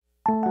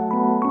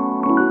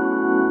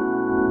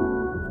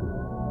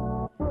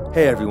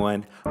Hey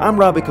everyone, I'm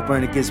Robbie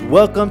Copernicus.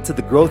 Welcome to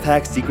the Growth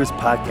Hack Secrets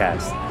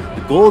podcast.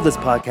 The goal of this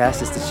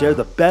podcast is to share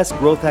the best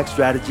growth hack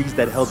strategies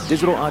that help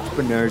digital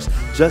entrepreneurs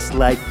just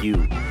like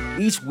you.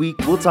 Each week,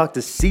 we'll talk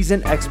to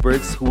seasoned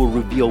experts who will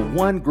reveal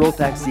one growth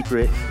hack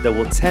secret that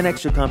will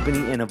 10x your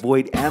company and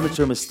avoid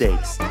amateur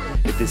mistakes.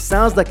 If this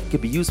sounds like it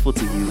could be useful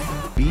to you,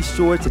 be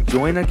sure to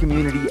join our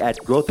community at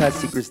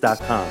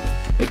growthhacksecrets.com.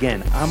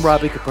 Again, I'm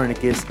Robbie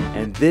Copernicus,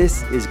 and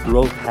this is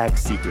Growth Hack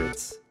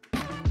Secrets.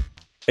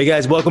 Hey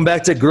guys, welcome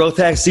back to Growth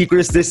Hack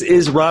Secrets. This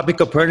is Robbie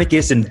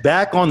Copernicus, and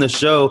back on the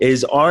show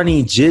is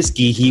Arnie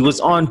Jiski. He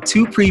was on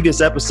 2 previous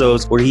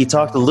episodes where he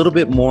talked a little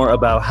bit more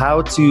about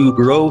how to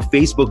grow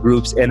Facebook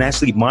groups and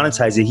actually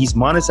monetize it. He's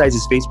monetized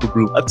his Facebook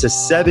group up to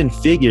 7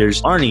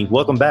 figures. Arnie,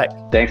 welcome back.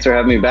 Thanks for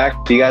having me back.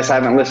 If you guys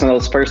haven't listened to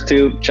those first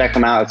 2, check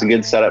them out. It's a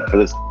good setup for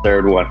this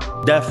third one.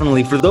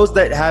 Definitely. For those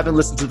that haven't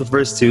listened to the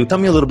first 2, tell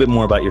me a little bit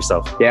more about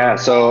yourself. Yeah,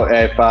 so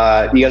if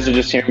you guys are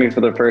just hearing me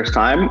for the first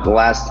time, the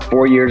last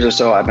 4 years or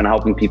so, I've been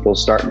helping people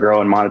start,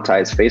 grow, and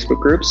monetize Facebook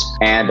groups,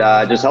 and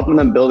just helping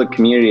them build a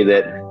community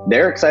that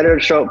they're excited to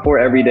show up for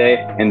every day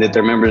and that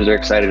their members are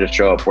excited to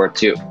show up for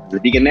too.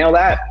 If you can nail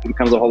that, it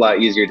becomes a whole lot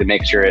easier to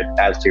make sure it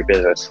adds to your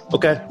business.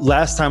 Okay.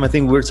 Last time, I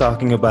think we were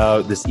talking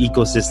about this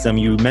ecosystem.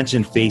 You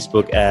mentioned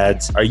Facebook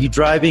ads. Are you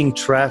driving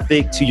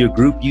traffic to your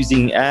group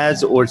using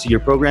ads or to your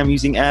program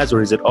using ads,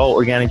 or is it all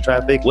organic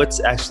traffic? What's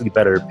actually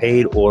better,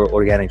 paid or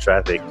organic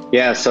traffic?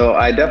 Yeah, so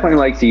I definitely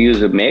like to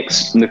use a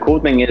mix. And the cool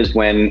thing is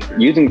when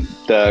using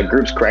the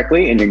groups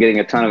correctly and you're getting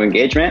a ton of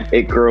engagement,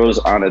 it grows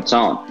on its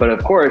own. But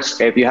of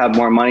course, if you have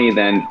more money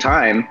than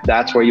time,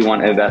 that's where you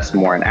want to invest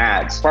more in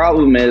ads.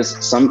 Problem is,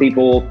 some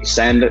people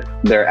send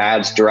their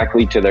ads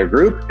directly to their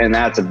group, and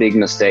that's a big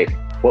mistake.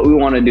 What we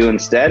want to do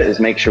instead is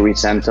make sure we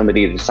send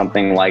somebody to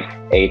something like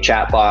a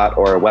chatbot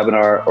or a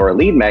webinar or a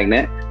lead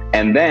magnet,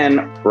 and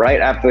then right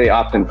after they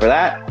opt in for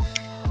that,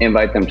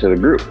 invite them to the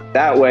group.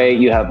 That way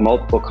you have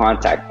multiple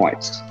contact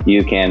points.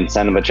 You can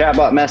send them a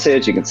chatbot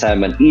message, you can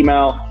send them an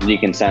email, you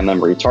can send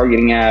them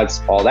retargeting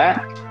ads, all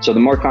that. So the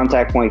more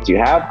contact points you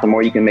have, the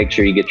more you can make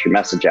sure you get your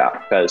message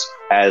out. Because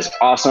as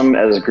awesome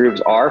as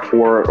groups are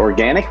for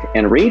organic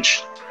and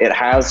reach, it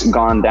has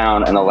gone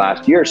down in the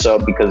last year or so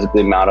because of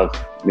the amount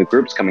of new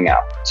groups coming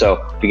out.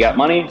 So if you got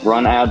money,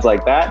 run ads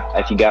like that.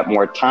 If you got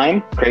more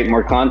time, create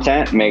more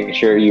content, make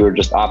sure you are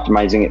just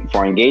optimizing it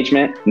for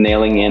engagement,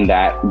 nailing in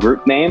that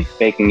group name,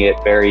 making it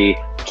very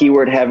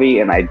keyword heavy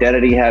and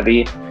identity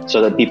heavy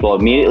so that people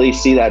immediately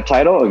see that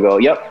title and go,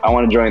 yep, I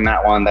want to join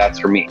that one. That's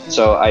for me.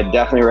 So I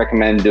definitely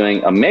recommend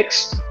doing a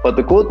mix. But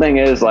the cool thing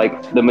is,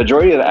 like, the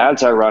majority of the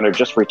ads I run are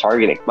just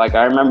retargeting. Like,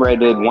 I remember I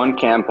did one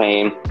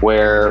campaign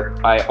where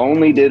I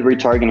only did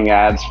retargeting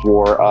ads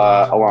for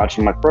a launch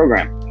of my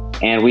program.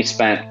 And we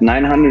spent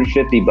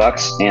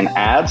 $950 in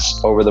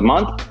ads over the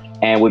month,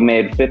 and we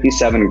made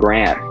 57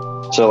 grand.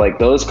 So like,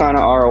 those kind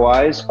of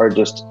ROIs are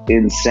just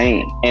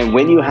insane. And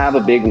when you have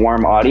a big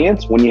warm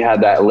audience, when you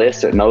have that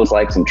list that knows,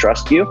 likes, and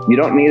trusts you, you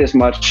don't need as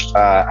much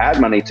ad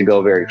money to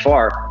go very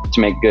far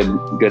to make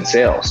good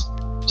sales.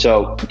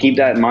 So keep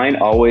that in mind.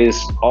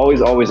 Always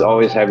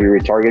have your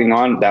retargeting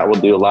on. That will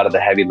do a lot of the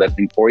heavy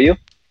lifting for you.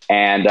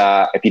 And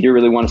if you do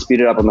really want to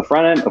speed it up on the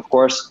front end, of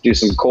course, do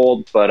some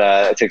cold, but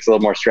it takes a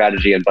little more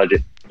strategy and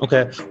budget.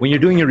 Okay. When you're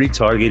doing your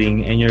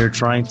retargeting and you're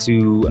trying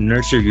to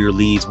nurture your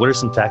leads, what are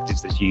some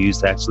tactics that you use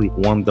to actually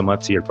warm them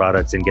up to your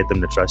products and get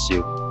them to trust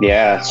you?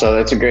 Yeah, so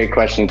that's a great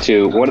question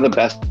too. One of the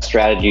best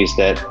strategies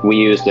that we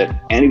use that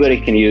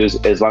anybody can use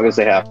as long as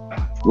they have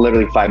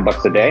literally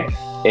 $5 a day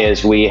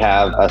is we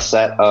have a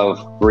set of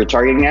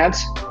retargeting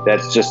ads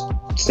that's just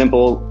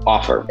simple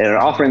offer. And an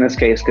offer in this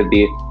case could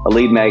be a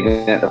lead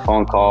magnet, a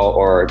phone call,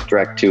 or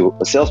direct to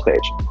a sales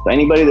page. So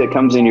anybody that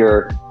comes in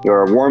your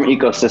warm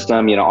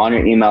ecosystem, on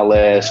your email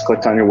list,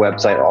 clicks on your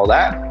website, all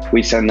that,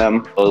 we send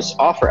them those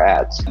offer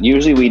ads.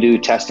 Usually we do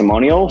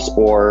testimonials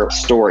or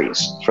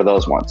stories for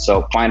those ones.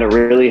 So find a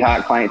really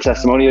hot client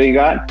testimonial you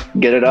got,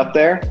 get it up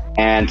there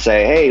and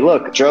say, hey,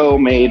 look, Joe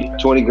made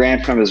 20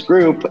 grand from his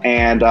group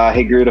and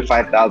he grew to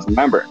 5,000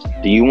 members.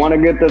 Do you want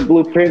to get the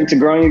blueprint to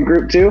growing your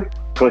group too?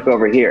 Click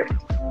over here.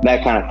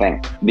 That kind of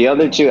thing. The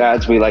other 2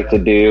 ads we like to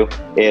do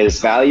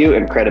is value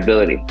and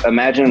credibility.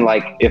 Imagine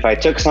like if I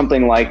took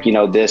something like,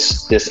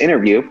 this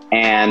interview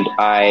and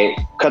I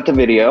cut the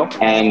video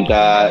and,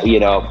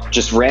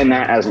 just ran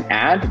that as an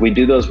ad. We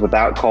do those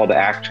without call to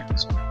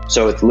actions.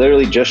 So it's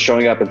literally just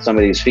showing up in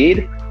somebody's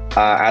feed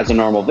as a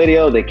normal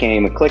video. They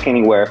can't even click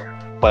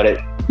anywhere, but it,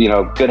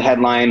 good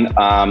headline,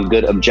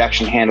 good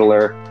objection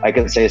handler. I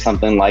could say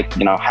something like,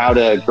 how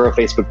to grow a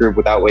Facebook group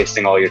without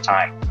wasting all your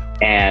time.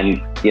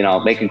 And,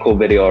 make a cool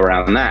video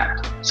around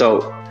that.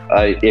 So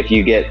if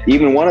you get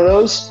even one of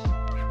those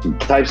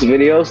types of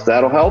videos,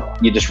 that'll help.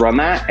 You just run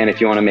that. And if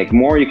you want to make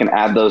more, you can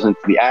add those into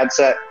the ad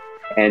set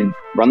and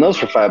run those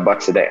for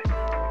 $5 a day.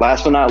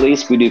 Last but not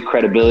least, we do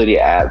credibility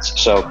ads.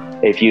 So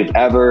if you've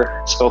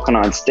ever spoken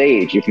on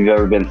stage, if you've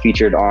ever been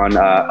featured on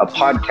a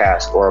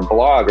podcast or a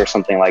blog or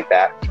something like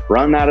that,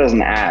 run that as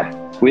an ad.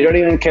 We don't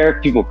even care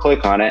if people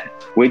click on it.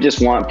 We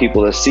just want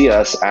people to see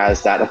us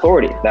as that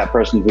authority, that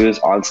person who's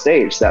on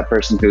stage, that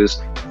person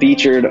who's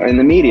featured in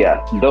the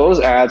media. Those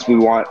ads we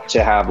want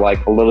to have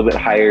like a little bit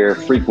higher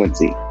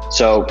frequency.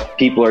 So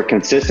people are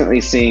consistently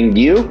seeing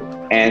you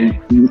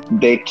and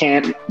they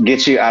can't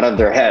get you out of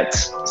their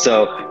heads.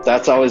 So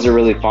that's always a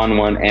really fun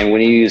one. And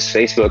when you use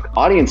Facebook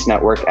Audience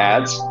Network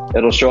ads,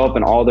 it'll show up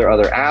in all their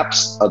other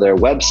apps, other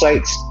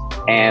websites.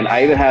 And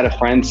I even had a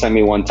friend send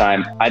me one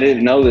time. I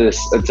didn't know this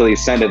until he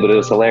sent it, but it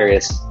was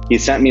hilarious. He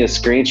sent me a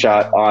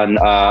screenshot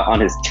on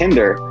his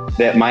Tinder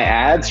that my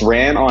ads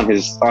ran on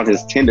his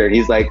Tinder.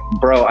 He's like,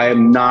 bro, I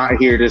am not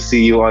here to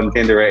see you on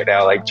Tinder right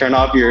now. Like, turn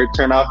off your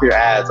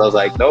ads. I was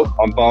like, nope,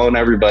 I'm following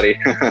everybody.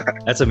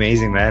 That's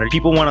amazing, man.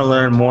 People want to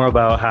learn more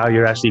about how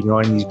you're actually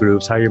growing these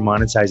groups, how you're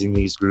monetizing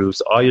these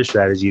groups, all your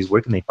strategies.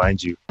 Where can they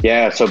find you?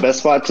 Yeah, so best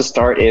spot to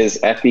start is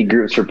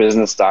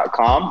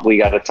fegroupsforbusiness.com. We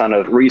got a ton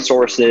of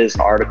resources,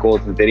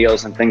 articles, and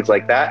videos and things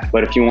like that.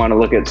 But if you want to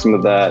look at some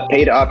of the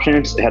paid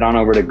options, head on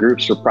over to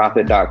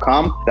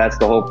groupsforprofit.com. That's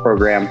the whole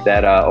program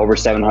that over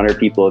 700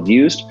 people have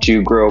used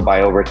to grow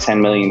by over 10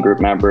 million group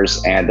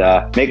members and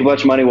make a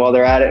bunch of money while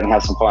they're at it and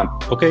have some fun.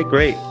 Okay,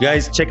 great.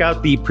 Guys, check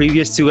out the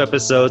previous 2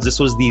 episodes. This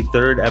was the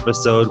 3rd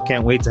episode.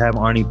 Can't wait to have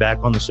Arnie back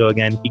on the show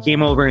again. He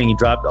came over and he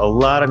dropped a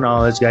lot of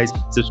knowledge. Guys,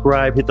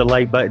 subscribe, hit the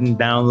like button,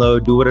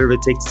 download, do whatever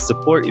it takes to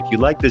support if you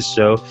like this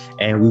show.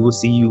 And we will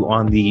see you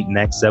on the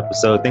next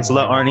episode. Thanks a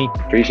lot, Arnie.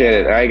 Appreciate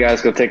it. All right,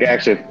 guys, go take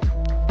action.